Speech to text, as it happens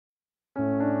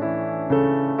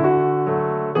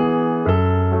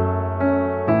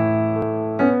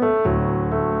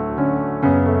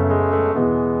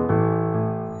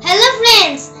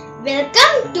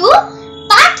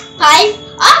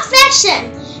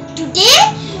Today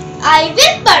I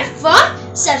will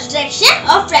perform subtraction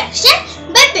or fraction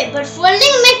by paper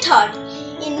folding method.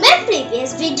 In my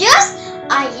previous videos,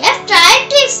 I have tried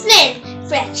to explain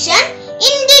fraction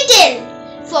in detail.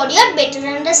 For your better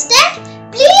understand,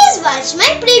 please watch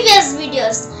my previous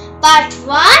videos, part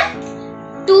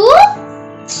 1, 2,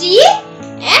 3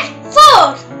 and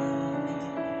 4.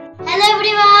 Hello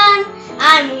everyone,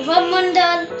 I am Anubhab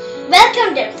Mondal.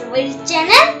 Welcome to my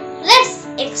channel. Let's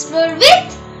explore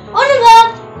with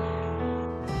Anubhab.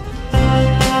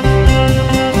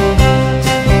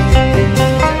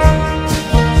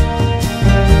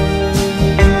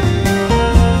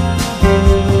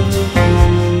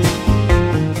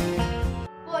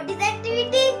 For this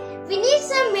activity, we need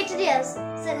some materials.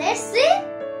 So let's see.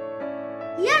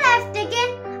 Here I have taken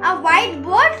a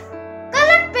whiteboard,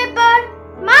 colored paper,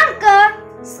 marker,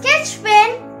 sketch pen,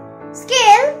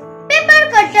 scale, paper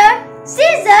cutter,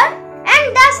 scissor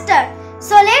and duster.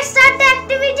 So let's start the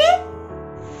activity.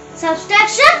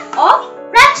 Subtraction or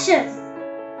fraction.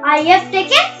 I have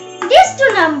taken these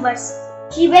two numbers,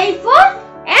 3 by 4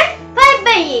 and 5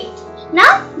 by 8.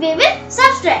 Now we will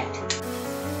subtract.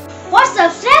 For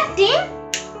subtracting,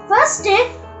 first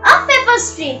take a paper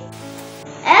strip.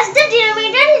 As the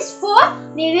denominator is 4,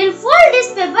 we will fold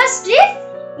this paper strip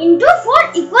into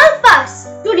 4 equal parts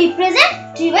to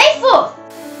represent 3 by 4.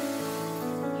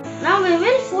 Now we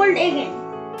will fold again.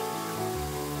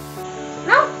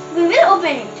 Now we will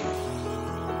open it.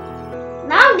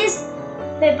 Now this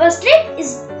paper strip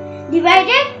is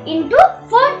divided into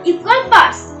 4 equal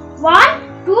parts.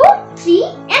 1, 2, 3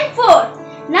 and 4.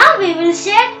 Now we will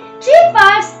share 3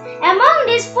 parts among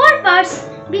these 4 parts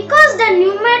because the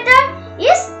numerator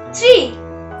is 3.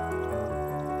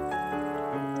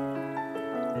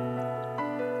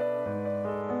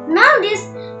 Now this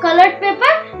colored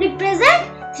paper represents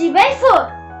 3 by 4.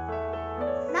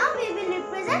 Now we will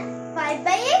represent 5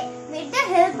 by 8 with the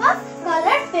help of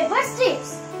colored paper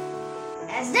strips.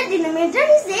 As the denominator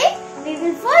is 8, we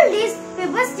will fold this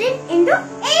paper strip into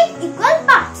 8 equal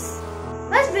parts.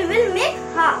 First we will make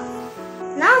half.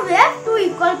 Now we have 2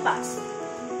 equal parts.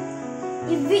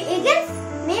 If we again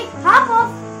make half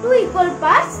of 2 equal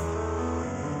parts,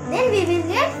 then we will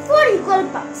get 4 equal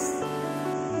parts.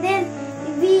 Then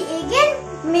if we again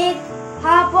make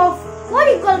half of 4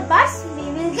 equal parts, we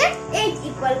will get 8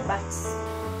 equal parts.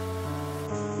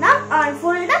 Now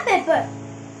unfold the paper.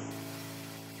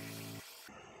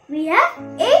 We have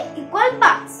 8 equal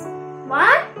parts.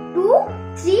 1, 2,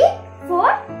 3,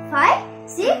 4, 5,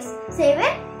 6, 7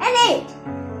 and 8.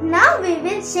 Now we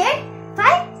will shade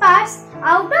 5 parts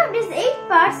out of these 8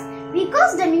 parts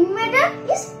because the numerator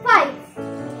is 5.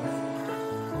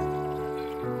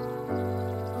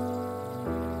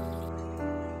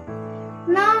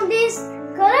 Now this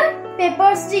colored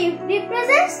paper strip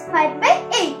represents 5 by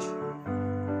 8.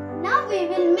 Now we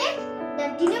will make the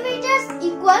denominators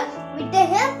equal with the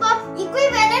help of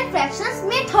equivalent fractions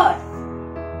method.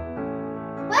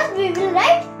 First we will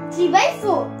write 3 by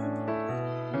 4.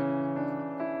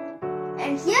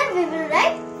 And here we will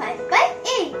write 5 by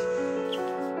 8.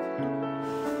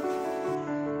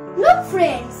 Look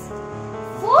friends,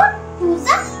 4 2s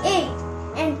are 8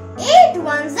 and 8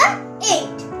 1s are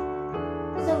 8.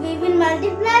 So we will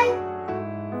multiply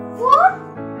 4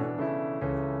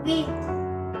 with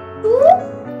 2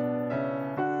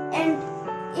 and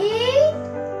 8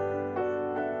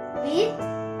 with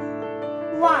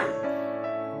 1.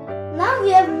 Now we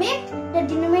have made the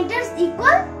denominators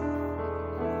equal.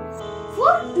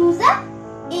 4 2s are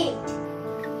 8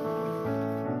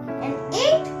 and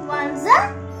 8 1s are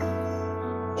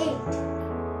 8.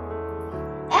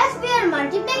 As we are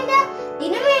multiplying the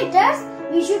denominators,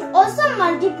 we should also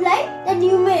multiply the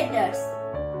numerators.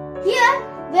 Here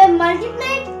we have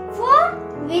multiplied 4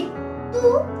 with 2,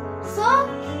 so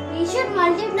we should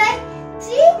multiply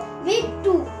 3 with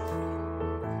 2.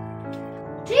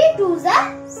 3 2s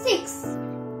are 6.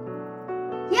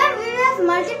 Here we have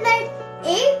multiplied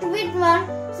 8 with 1,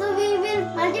 so we will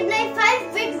multiply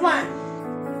 5 with 1.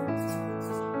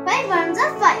 5 1s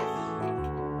are 5.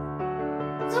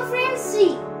 So friends,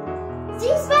 see,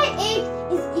 6 by 8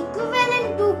 is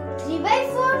equivalent to 3 by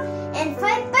 4 and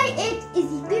 5 by 8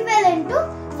 is equivalent to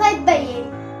 5 by 8.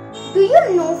 Do you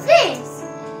know friends,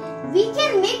 we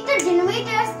can make the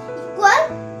denominators equal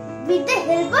with the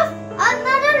help of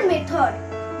another method.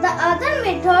 The other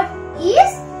method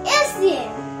is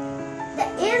LCM. The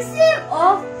LCM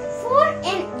of 4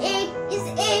 and 8 is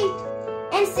 8.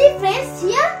 And see friends,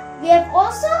 here we have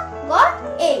also got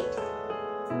 8.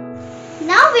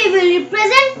 Now we will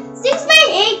represent 6 by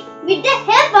 8 with the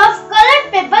help of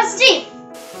colored paper strip.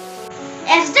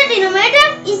 As the denominator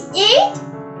is 8,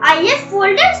 I have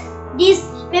folded this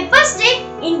paper strip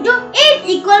into 8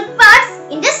 equal parts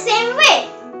in the same way.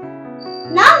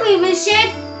 Now we will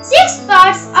shade 6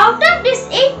 parts out of these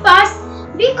 8 parts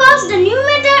because the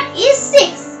numerator is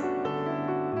 6.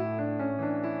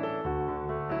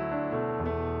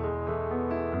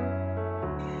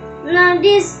 Now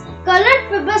this colored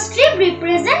paper strip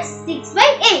represents 6 by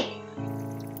 8.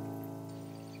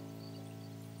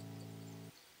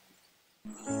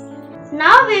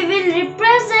 Now we will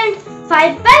represent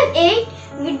 5 by 8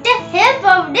 with the help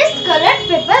of this colored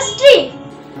paper strip.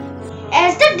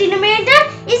 As the denominator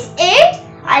is 8,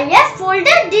 I have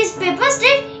folded this paper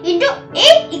strip into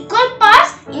 8 equal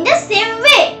parts in the same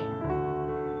way.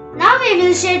 Now we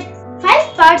will shade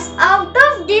 5 parts out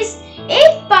of these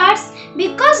 8 parts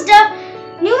because the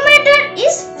numerator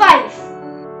is 5.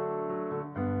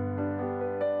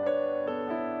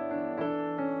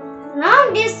 Now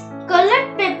this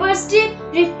colored paper strip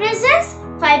represents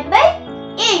 5 by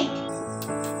 8.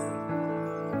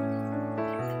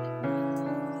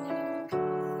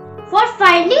 For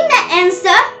finding the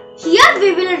answer, here we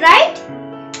will write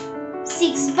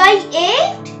 6 by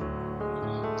 8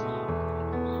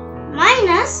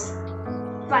 minus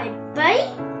 5 by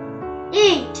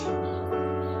 8.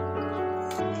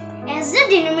 As the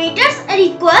denominators are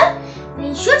equal,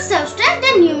 we should subtract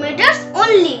the numerators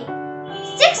only.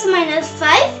 6 minus 5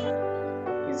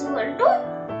 is equal to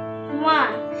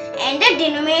 1 and the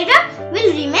denominator will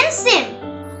remain same.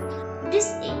 It is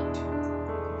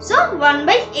 8. So 1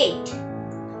 by 8.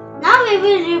 Now we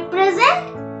will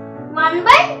represent 1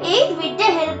 by 8 with the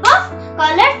help of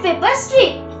colored paper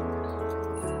strip.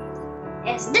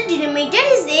 As the denominator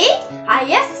is 8, I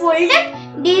have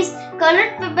folded this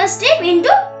colored paper strip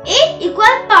into 8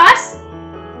 equal parts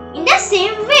in the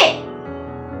same way.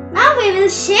 Now we will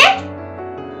shade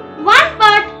 1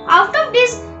 part out of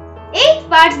these 8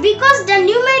 parts because the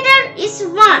numerator is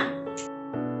 1.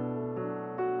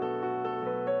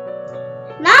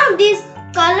 Now this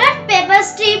colored paper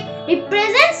strip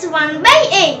represents 1 by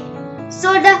 8.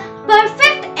 So the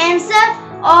perfect answer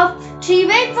of 3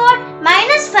 by 4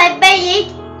 minus 5 by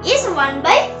 8 is 1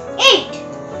 by 8.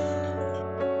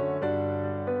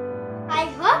 I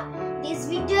hope this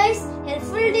video is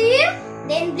helpful to you.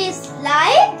 Then please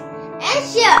like and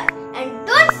share. And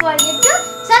don't forget to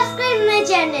subscribe my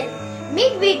channel.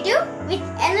 Meet with you with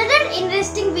another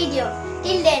interesting video.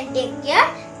 Till then, take care,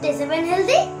 stay safe and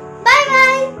healthy.